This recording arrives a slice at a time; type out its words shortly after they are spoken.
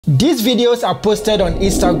These videos are posted on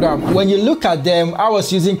Instagram. When you look at them, I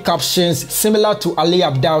was using captions similar to Ali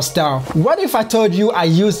Abdaal style. What if I told you I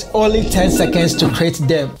used only 10 seconds to create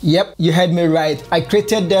them? Yep, you heard me right. I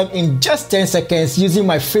created them in just 10 seconds using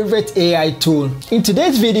my favorite AI tool. In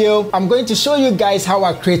today's video, I'm going to show you guys how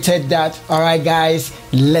I created that. Alright guys,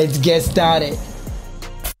 let's get started.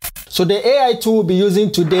 So the AI tool we'll be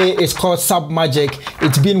using today is called submagic.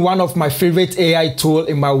 It's been one of my favorite AI tools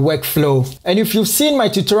in my workflow. And if you've seen my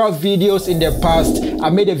tutorial videos in the past, I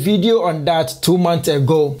made a video on that 2 months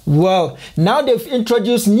ago. Well, now they've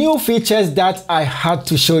introduced new features that I had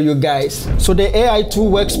to show you guys. So the AI tool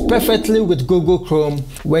works perfectly with Google Chrome.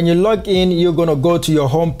 When you log in, you're gonna go to your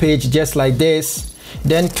home page just like this.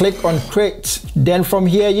 Then click on create. Then from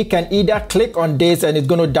here you can either click on this and it's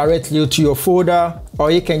going to direct you to your folder, or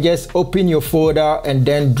you can just open your folder and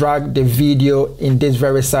then drag the video in this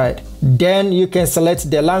very side. Then you can select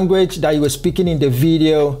the language that you were speaking in the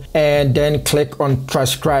video and then click on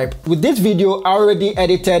transcribe. With this video, I already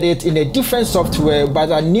edited it in a different software,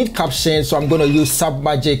 but I need captions, so I'm going to use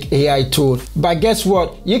submagic AI tool. But guess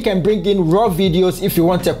what? You can bring in raw videos if you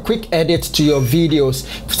want a quick edit to your videos.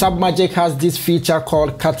 Submagic has this feature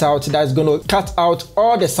called cutout that's going to cut out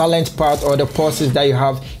all the silent part or the pauses that you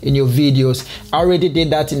have in your videos. I already did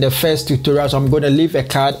that in the first tutorial, so I'm going to leave a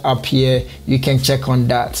card up here. You can check on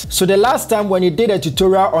that. So the last time when you did a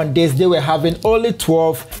tutorial on this, they were having only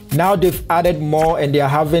 12. Now they've added more and they are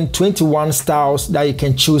having 21 styles that you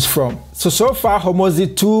can choose from. So far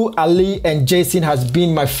Hormozi 2, Ali and Jason has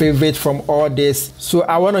been my favorite from all this. So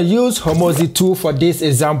I want to use Hormozi 2 for this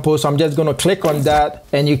example. So I'm just going to click on that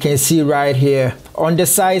and you can see right here. On the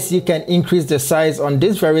size, you can increase the size on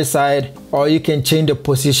this very side, or you can change the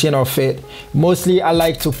position of it. Mostly I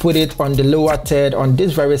like to put it on the lower third on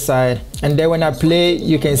this very side. And then when I play,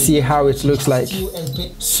 you can see how it looks like.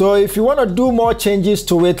 So if you want to do more changes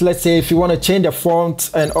to it, let's say if you want to change the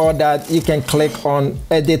font and all that, you can click on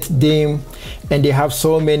edit theme, and they have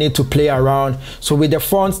so many to play around. So with the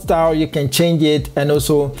font style, you can change it, and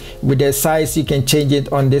also with the size, you can change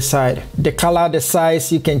it on this side. The color, the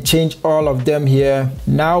size, you can change all of them here.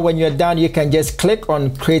 Now when you're done, you can just click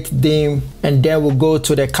on create theme, and then we'll go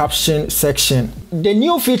to the caption section. The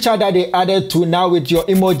new feature that they added to now with your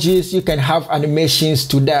emojis, you can have animations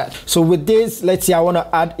to that. So with this, let's say I want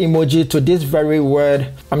to add emoji to this very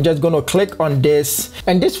word. I'm just going to click on this,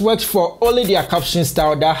 and this works for only their caption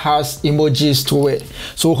style that has emojis to it.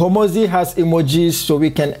 So Hormozi has emojis, so we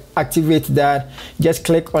can activate that. Just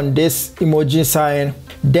click on this emoji sign.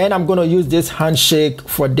 Then I'm going to use this handshake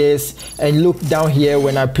for this, and look down here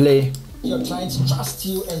when I play. Your clients trust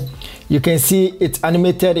you, and you can see it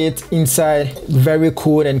animated it inside. Very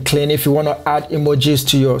cool and clean if you want to add emojis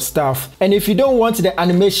to your stuff. And if you don't want the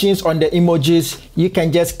animations on the emojis, you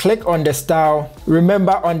can just click on the style.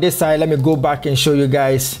 Remember on this side, let me go back and show you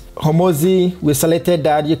guys. Hormozi, we selected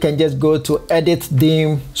that. You can just go to edit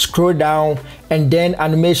theme, scroll down, and then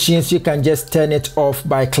animations, you can just turn it off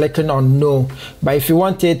by clicking on no. But if you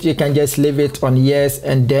want it, you can just leave it on yes,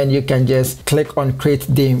 and then you can just click on create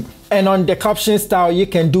theme. And on the caption style, you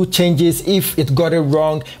can do changes if it got it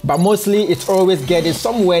wrong, but mostly it's always getting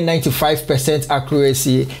somewhere 95%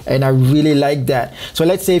 accuracy, and I really like that. So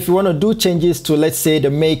let's say if you want to do changes to, let's say the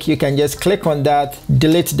make, you can just click on that,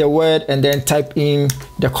 delete the word, and then type in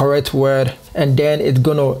the correct word, and then it's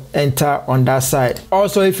gonna enter on that side.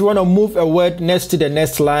 Also, if you want to move a word next to the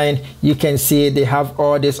next line, you can see they have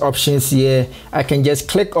all these options here. I can just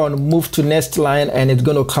click on move to next line, and it's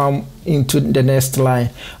gonna come into the next line.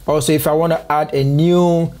 Also, if I want to add a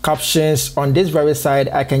new captions on this very side,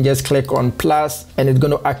 I can just click on plus, and it's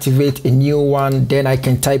going to activate a new one. Then I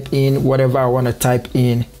can type in whatever I want to type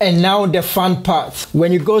in. And now the fun part,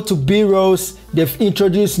 when you go to B-rolls, they've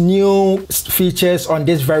introduced new features on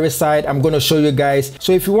this very side. I'm going to show you guys.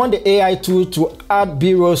 So if you want the AI tool to add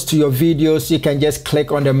B-rolls to your videos, you can just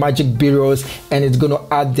click on the magic B-rolls and it's going to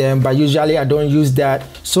add them. But usually I don't use that.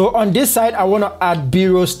 So on this side, I want to add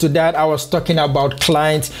B-rolls to that. I was talking about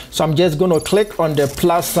clients. So I'm just going to click on the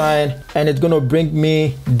plus sign, and it's going to bring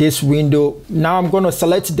me this window. Now I'm going to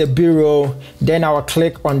select the B-roll. Then I will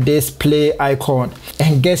click on this play icon.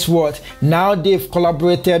 And guess what? Now they've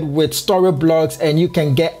collaborated with Storyblocks, and you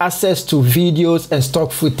can get access to videos and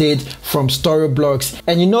stock footage from Storyblocks.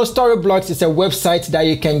 And you know, Storyblocks is a website that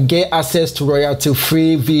you can get access to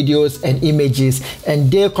royalty-free videos and images, and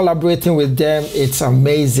they're collaborating with them. It's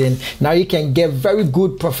amazing. Now you can get very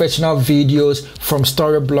good professional videos from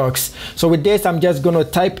Storyblocks. So with this, I'm just going to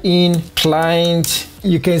type in client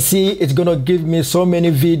you can see it's gonna give me so many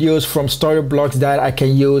videos from Storyblocks that I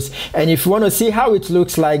can use. And if you want to see how it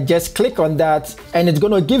looks like, just click on that and it's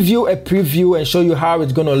gonna give you a preview and show you how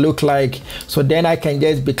it's gonna look like. So then I can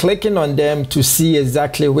just be clicking on them to see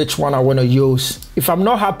exactly which one I want to use. If I'm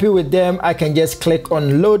not happy with them, I can just click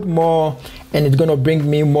on load more and it's gonna bring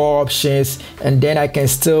me more options, and then I can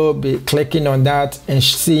still be clicking on that and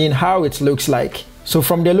seeing how it looks like. So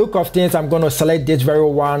from the look of things, I'm going to select this very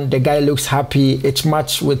one. The guy looks happy. It's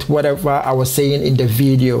matched with whatever I was saying in the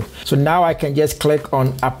video. So now I can just click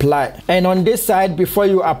on apply. And on this side, before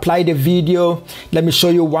you apply the video, let me show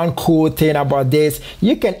you one cool thing about this.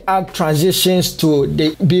 You can add transitions to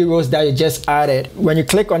the B-rolls that you just added. When you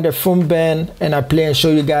click on the phone band and I play and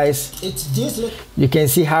show you guys, it's this. You can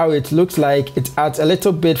see how it looks like. It adds a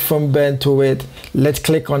little bit phone band to it. Let's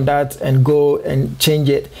click on that and go and change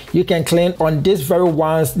it. You can click on this very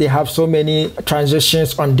ones. They have so many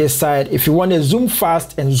transitions on this side. If you want to zoom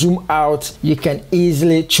fast and zoom out, you can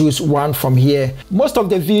easily choose one from here. Most of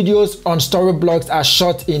the videos on Storyblocks are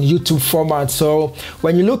shot in YouTube format. So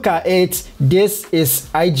when you look at it, this is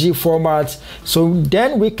IG format. So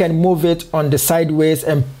then we can move it on the sideways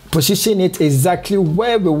and position it exactly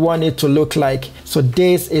where we want it to look like. So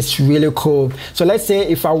this is really cool. So let's say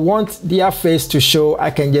if I want their face to show,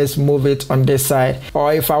 I can just move it on this side.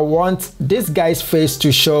 Or if I want this guy's face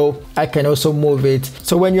to show, I can also move it.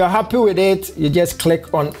 So when you're happy with it, you just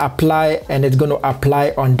click on apply and it's going to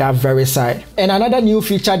apply on that very side. And another new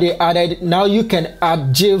feature they added, now you can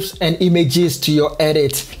add GIFs and images to your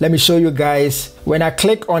edit. Let me show you guys. When I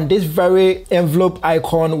click on this very envelope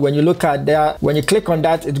icon, when you look at that, when you click on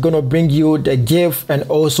that, it's going to bring you the GIF and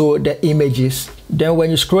also the images. Then when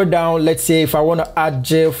you scroll down, let's say if I want to add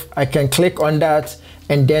GIF, I can click on that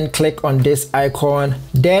and then click on this icon.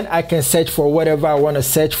 Then I can search for whatever I want to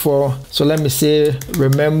search for. So let me say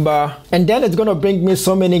remember, and then it's going to bring me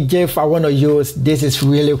so many GIF I want to use. This is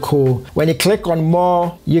really cool. When you click on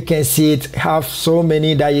more, you can see it have so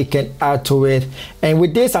many that you can add to it. And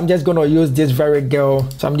with this, I'm just going to use this very girl.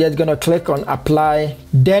 So I'm just going to click on apply.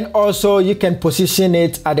 Then also you can position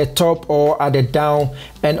it at the top or at the down,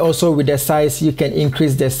 and also with the size, you can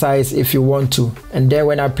increase the size if you want to. And then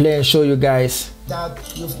when I play and show you guys,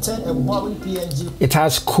 that you've turned a boring PNG. It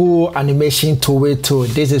has cool animation to it too.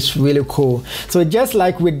 This is really cool. So just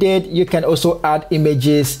like we did, you can also add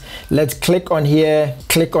images. Let's click on here,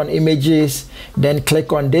 click on images, then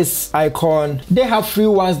click on this icon. They have free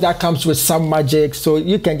ones that comes with submagic. So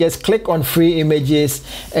you can just click on free images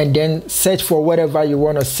and then search for whatever you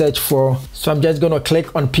want to search for. So I'm just going to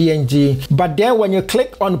click on PNG. But then when you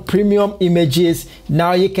click on premium images,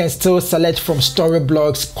 now you can still select from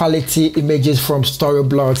Storyblocks, quality images from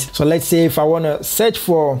Storyblocks. So let's say if I want to search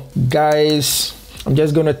for guys, I'm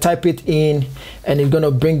just going to type it in and it's going to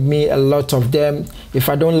bring me a lot of them. If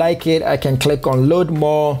I don't like it, I can click on load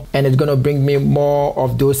more and it's going to bring me more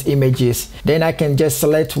of those images. Then I can just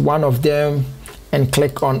select one of them and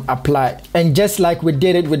click on apply. And just like we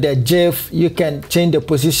did it with the GIF, you can change the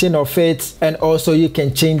position of it, and also you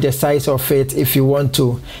can change the size of it if you want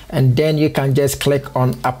to, and then you can just click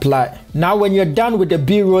on apply. Now when you're done with the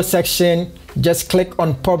B-roll section, just click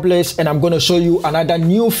on publish, and I'm going to show you another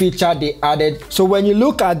new feature they added. So when you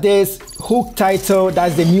look at this hook title,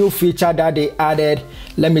 that's the new feature that they added.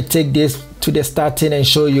 Let me take this to the starting and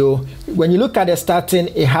show you. When you look at the starting,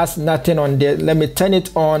 it has nothing on there. Let me turn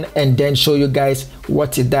it on and then show you guys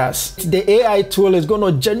what it does. The AI tool is going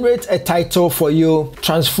to generate a title for you,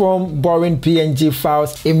 transform boring PNG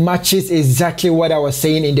files. It matches exactly what I was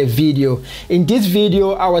saying in the video. In this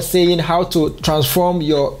video, I was saying how to transform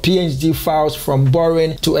your PNG files from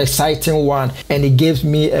boring to exciting one, and it gives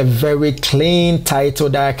me a very clean title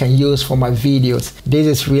that I can use for my videos. This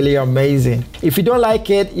is really amazing. If you don't like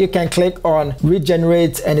it, you can click on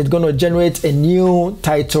regenerate and it's going to generate a new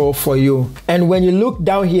title for you. And when you look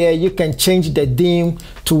down here, you can change the theme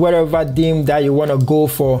to whatever theme that you want to go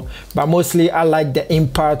for, but mostly I like the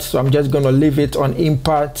impact, so I'm just going to leave it on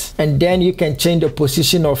impact. And then you can change the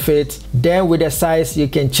position of it. Then with the size, you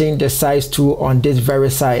can change the size too on this very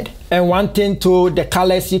side. And one thing too, the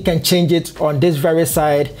colors, you can change it on this very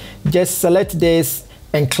side. Just select this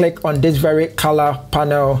and click on this very color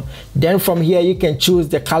panel. Then from here, you can choose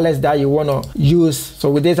the colors that you want to use.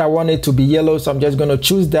 So with this, I want it to be yellow, so I'm just going to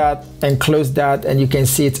choose that and close that, and you can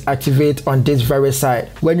see it activate on this very side.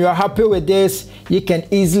 When you are happy with this, you can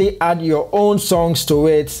easily add your own songs to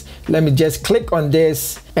it. Let me just click on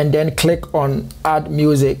this and then click on add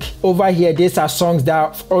music. Over here, these are songs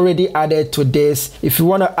that I've already added to this. If you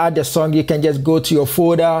want to add the song, you can just go to your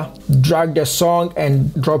folder, drag the song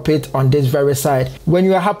and drop it on this very side. When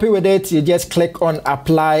you are happy with it, you just click on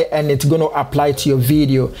apply and it's going to apply to your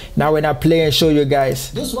video. Now when I play and show you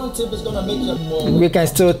guys, this one tip is going to make it more. We can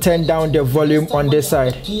still turn down the volume on this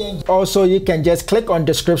side. Also, you can just click on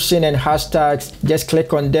description and hashtags, just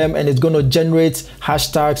click on them and it's going to generate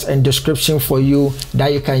hashtags and description for you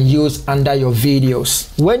that you can use under your videos.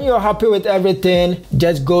 When you're happy with everything,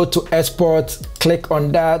 just go to export, click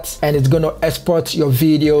on that and it's going to export your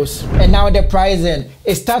videos. And now the pricing,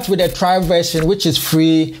 it starts with a trial version which is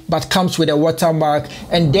free but comes with a watermark,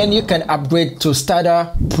 and then you can upgrade to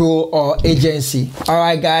starter, pro or agency. All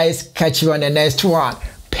right guys, catch you on the next one.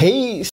 Peace.